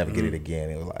 I'll never get it again.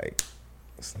 It was like,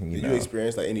 Did you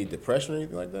experience like any depression or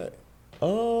anything like that? I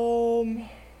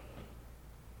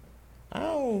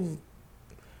don't.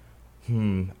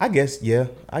 I guess, yeah.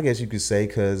 I guess you could say,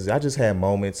 because I just had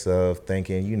moments of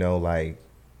thinking, like,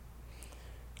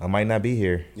 I might not be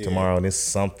here tomorrow, and it's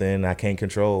something I can't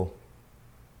control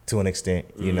to an extent,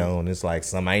 and it's like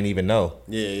something I ain't even know.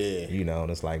 Yeah. And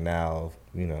it's like now,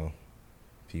 people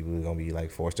are going to be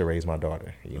like forced to raise my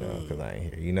daughter, because I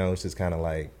ain't here. It's just kind of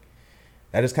like,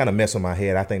 that just kind of mess with my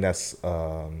head. I think that's,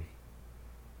 a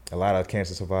lot of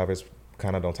cancer survivors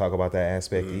kind of don't talk about that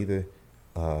aspect either.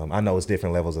 I know it's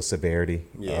different levels of severity.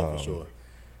 Yeah, for sure.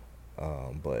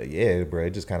 But yeah, bro,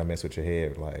 it just kind of mess with your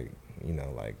head. Like,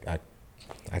 like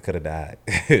I could have died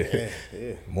Yeah.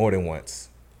 more than once.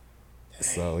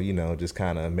 So, just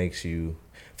kind of makes you,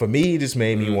 for me, it just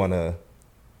made me want to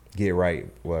get right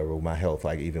with my health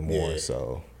like even more. Yeah.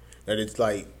 So And it's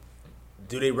like,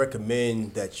 do they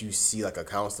recommend that you see like a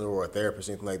counselor or a therapist,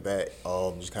 anything like that?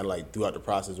 Just kind of like throughout the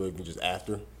process, or even just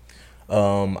after.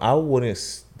 I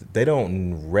wouldn't. They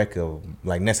don't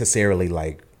necessarily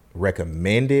like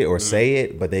recommend it or say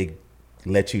it, but they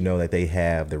let you know that they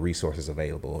have the resources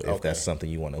available if that's something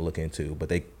you want to look into. But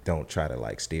they don't try to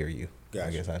like steer you. Gotcha.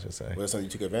 I guess I should say. Was that something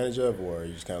you took advantage of, or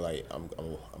you just kind of like, I'm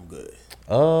good?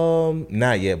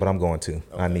 Not yet, but I'm going to. Okay.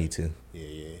 I need to.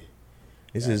 Yeah.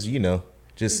 It's just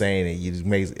just saying it. You just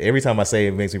makes every time I say it,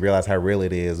 it makes me realize how real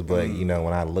it is. But when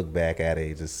I look back at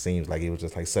it, it just seems like it was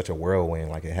just like such a whirlwind.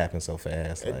 Like it happened so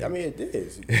fast. I mean, it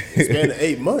is. It's been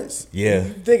 8 months. Yeah.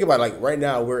 You think about it, like right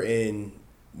now we're in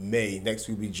May. Next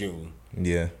week will be June.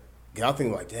 Yeah. And I'm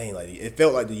thinking like, dang, like it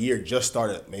felt like the year just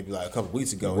started maybe like a couple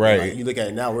weeks ago. Right. Like, you look at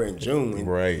it now, we're in June. And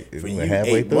right. For you,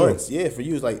 halfway 8 months. Yeah. For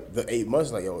you, it's like the 8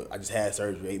 months. Like, yo, I just had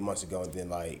surgery 8 months ago, and then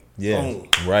like, boom,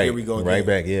 right. Here we go. Right again.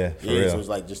 back. Yeah. For real. So it's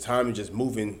like just time is just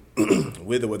moving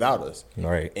with or without us.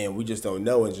 Right. And we just don't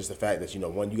know. And just the fact that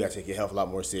one, you got to take your health a lot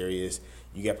more serious.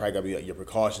 You probably got to be your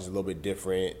precautions a little bit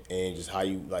different, and just how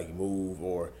you like move,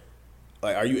 or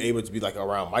like, are you able to be like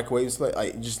around microwaves?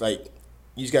 Like just like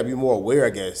you just got to be more aware, I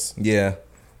guess. Yeah.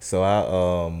 So I,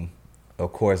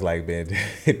 of course, like been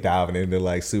diving into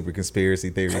like super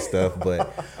conspiracy theory stuff,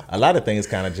 but a lot of things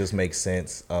kind of just make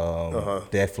sense.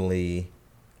 Definitely,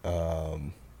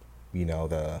 the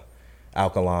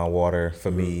alkaline water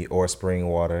for me or spring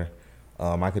water.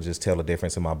 I could just tell the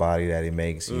difference in my body that it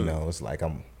makes. It's like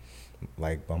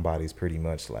my body's pretty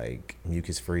much like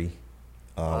mucus free.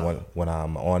 When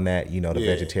I'm on that, the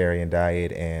vegetarian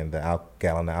diet and the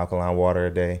gallon of alkaline water a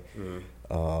day.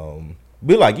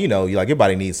 But like, like your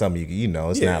body needs something,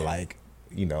 it's not like,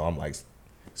 I'm like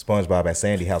SpongeBob at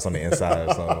Sandy House on the inside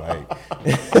or something like.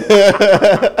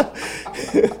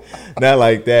 Not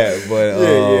like that,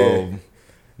 but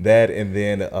that, and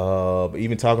then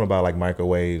even talking about like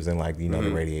microwaves and like, the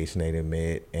radiation they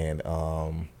emit, and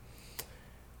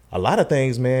a lot of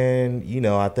things, man,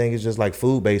 I think it's just like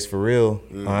food based for real,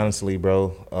 honestly,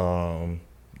 bro.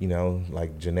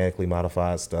 Like genetically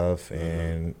modified stuff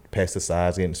and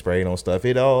pesticides getting sprayed on stuff.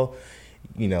 It all,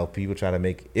 people try to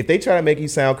make you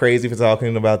sound crazy for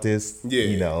talking about this,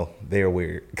 they're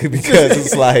weird. Because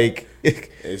it's like,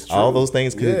 all those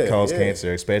things could cause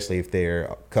cancer, especially if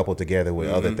they're coupled together with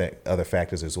other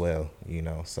factors as well,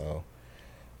 So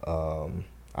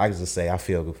I just say I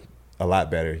feel a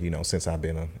lot better, since I've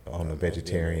been on a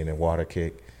vegetarian and water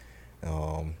kick.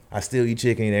 I still eat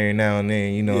chicken every now and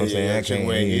then, what I'm saying? I can't.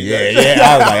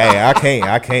 I was like, hey,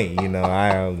 I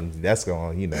can't, that's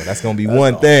gonna be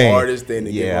one thing. Hardest thing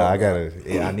to get on.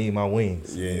 I need my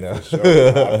wings. For sure.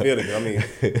 I feel it. I mean,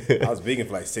 I was vegan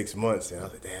for like 6 months, and I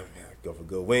was like, damn, man, I could go for a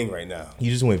good wing right now. You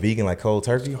just went vegan like cold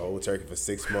turkey? Cold turkey for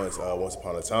 6 months. Once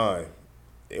upon a time.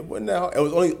 It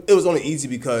was only easy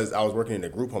because I was working in a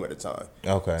group home at the time.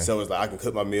 Okay. So it was like I can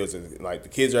cook my meals, and like the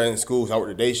kids are in school, so I work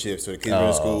the day shift, so the kids are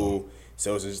in school.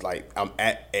 So it's just like I'm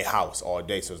at a house all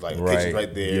day, so it's like the kitchen's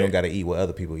right there. You don't got to eat what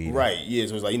other people eat. Right. Yeah.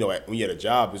 So it's like when you at a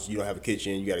job, you don't have a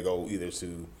kitchen, you got to go either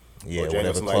to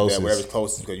whatever's whatever's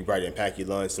closest, because you probably didn't pack your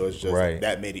lunch. So it's just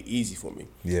that made it easy for me.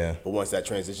 Yeah. But once that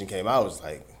transition came out, I was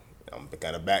like, I'm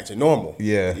kind of back to normal.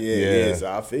 Yeah.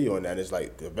 So I feel you on that. It's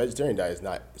like the vegetarian diet is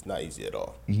not easy at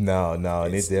all. No,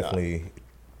 and it definitely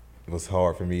was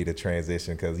hard for me to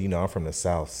transition because I'm from the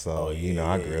South, so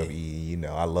I grew up eating.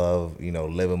 I love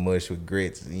liver mush with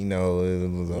grits.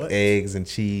 Eggs and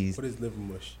cheese. What is liver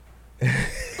mush?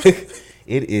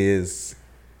 It is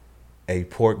a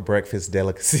pork breakfast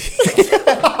delicacy.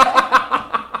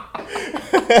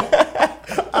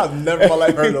 I've never in my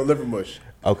life heard of liver mush.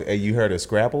 Okay, you heard of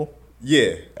Scrapple?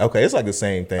 Yeah. Okay, it's like the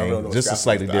same thing, just a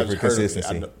slightly different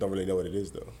consistency. I don't really know what it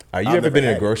is though. Are you ever been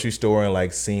in a grocery store and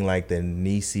like seen like the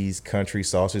Nieces country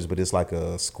sausage, but it's like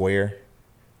a square,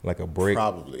 like a brick?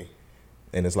 Probably.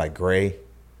 And it's like gray.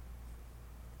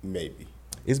 Maybe.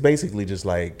 It's basically just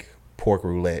like pork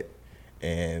roulette,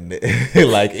 and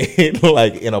like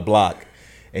in a block,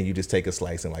 and you just take a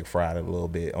slice and like fry it a little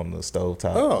bit on the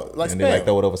stovetop. Oh, like and Spam. then like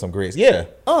throw it over some grits. Yeah.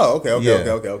 Oh,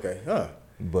 okay. Huh.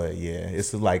 But yeah,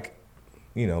 it's like,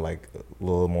 like a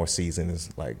little more seasoned.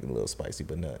 It's like a little spicy,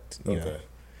 but not, you know.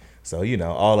 So,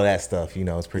 all of that stuff,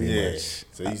 is pretty much.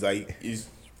 So it's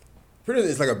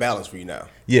like a balance for you now.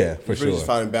 Yeah, for sure. Just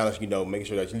finding balance, making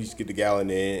sure that you at least get the gallon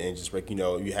in, and just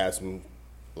you have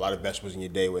a lot of vegetables in your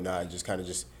day, whatnot, and just kind of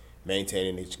just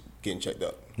maintaining and getting checked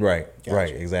up. Right,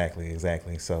 right, exactly.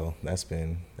 So that's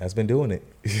been doing it.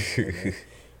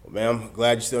 Well, man, I'm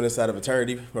glad you're still on this side of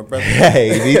eternity, my brother.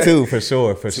 Hey, me too, for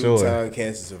sure. Two-time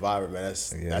cancer survivor, man. That's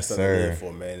something to live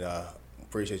for, man.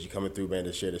 appreciate you coming through, man,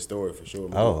 to share the story for sure.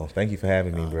 Man. Oh, thank you for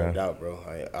having me, bro. No doubt, bro.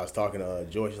 I was talking to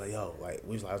Joy. She's like, yo, like,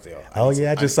 we was like, I was like, oh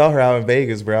yeah, I just saw her out in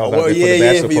Vegas, bro. I was out there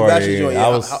for for the bachelor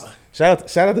party.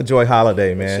 Shout out to Joy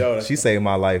Holiday, man. Sure. She saved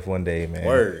my life one day, man.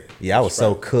 Word. Yeah, I was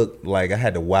so cooked. Like, I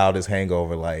had the wildest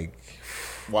hangover. Like,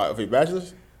 why, for your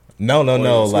bachelor's? No.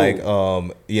 Like,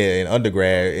 in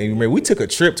undergrad. And remember, we took a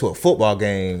trip to a football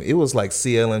game. It was like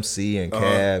CLMC and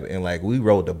cab, and like we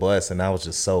rode the bus, and I was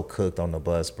just so cooked on the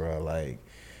bus, bro. Like,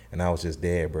 and I was just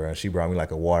dead, bro. And she brought me like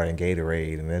a water and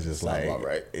Gatorade, and that's just like,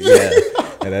 right. Yeah.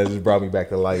 And that just brought me back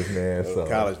to life, man. So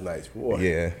college nights, boy.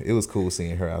 Yeah, it was cool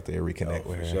seeing her out there, reconnect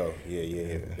with her. Sure.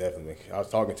 Yeah, definitely. I was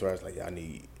talking to her. I was like, yeah, I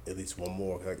need at least one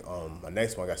more. Like, my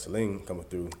next one, I got Celine coming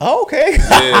through. Oh, okay.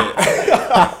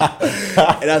 Yeah.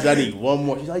 And I was like, I need one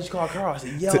more. She's like, you should call Carl. I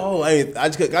said, yo, I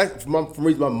just couldn't, for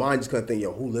reason, my mind just couldn't think,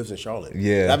 yo, who lives in Charlotte?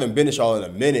 Yeah. I haven't been to Charlotte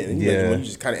in a minute. And when you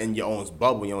just kind of in your own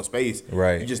bubble, your own space,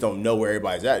 right? You just don't know where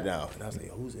everybody's at now. And I was like,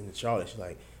 yo, who's in Charlotte? She's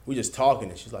like, we just talking.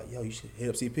 And she's like, yo, you should hit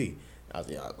up CP. I was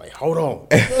like, hold on.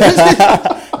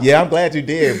 Yeah, I'm glad you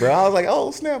did, bro. I was like, oh,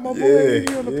 snap, my boy,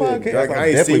 you on the podcast. Like, I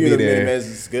ain't seen you in a minute, man.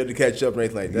 It's good to catch up and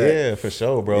anything like that. Yeah, for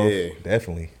sure, bro. Yeah.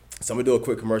 Definitely. So I'm going to do a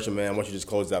quick commercial, man. I want you to just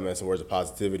close out, man, some words of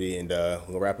positivity, and we're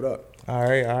going to wrap it up. All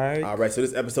right. So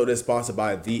this episode is sponsored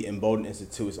by the Embolden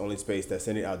Institute. It's the only space that's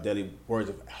sending out daily words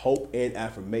of hope and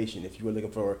affirmation. If you were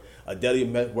looking for a daily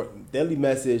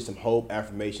message, some hope,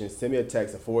 affirmation, send me a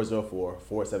text at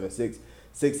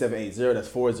 404-476-6780. That's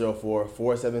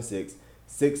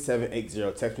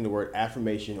 404-476-6780. Text me the word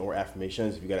affirmation or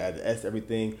affirmations if you got to add the S to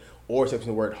everything, or text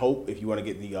me the word hope if you want to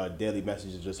get the daily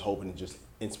message of just hope and just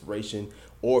inspiration,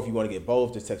 or if you want to get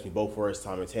both, just text me both words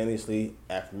simultaneously,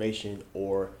 affirmation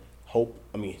or hope.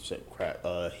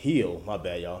 Heal. My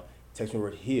bad, y'all. Text me the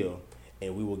word heal,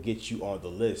 and we will get you on the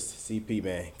list. CP,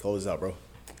 man, close out, bro.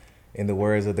 In the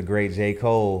words of the great J.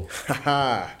 Cole,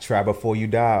 try before you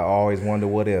die. Always wonder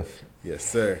what if. Yes,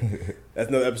 sir. That's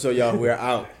another episode, y'all. We're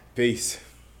out. Peace.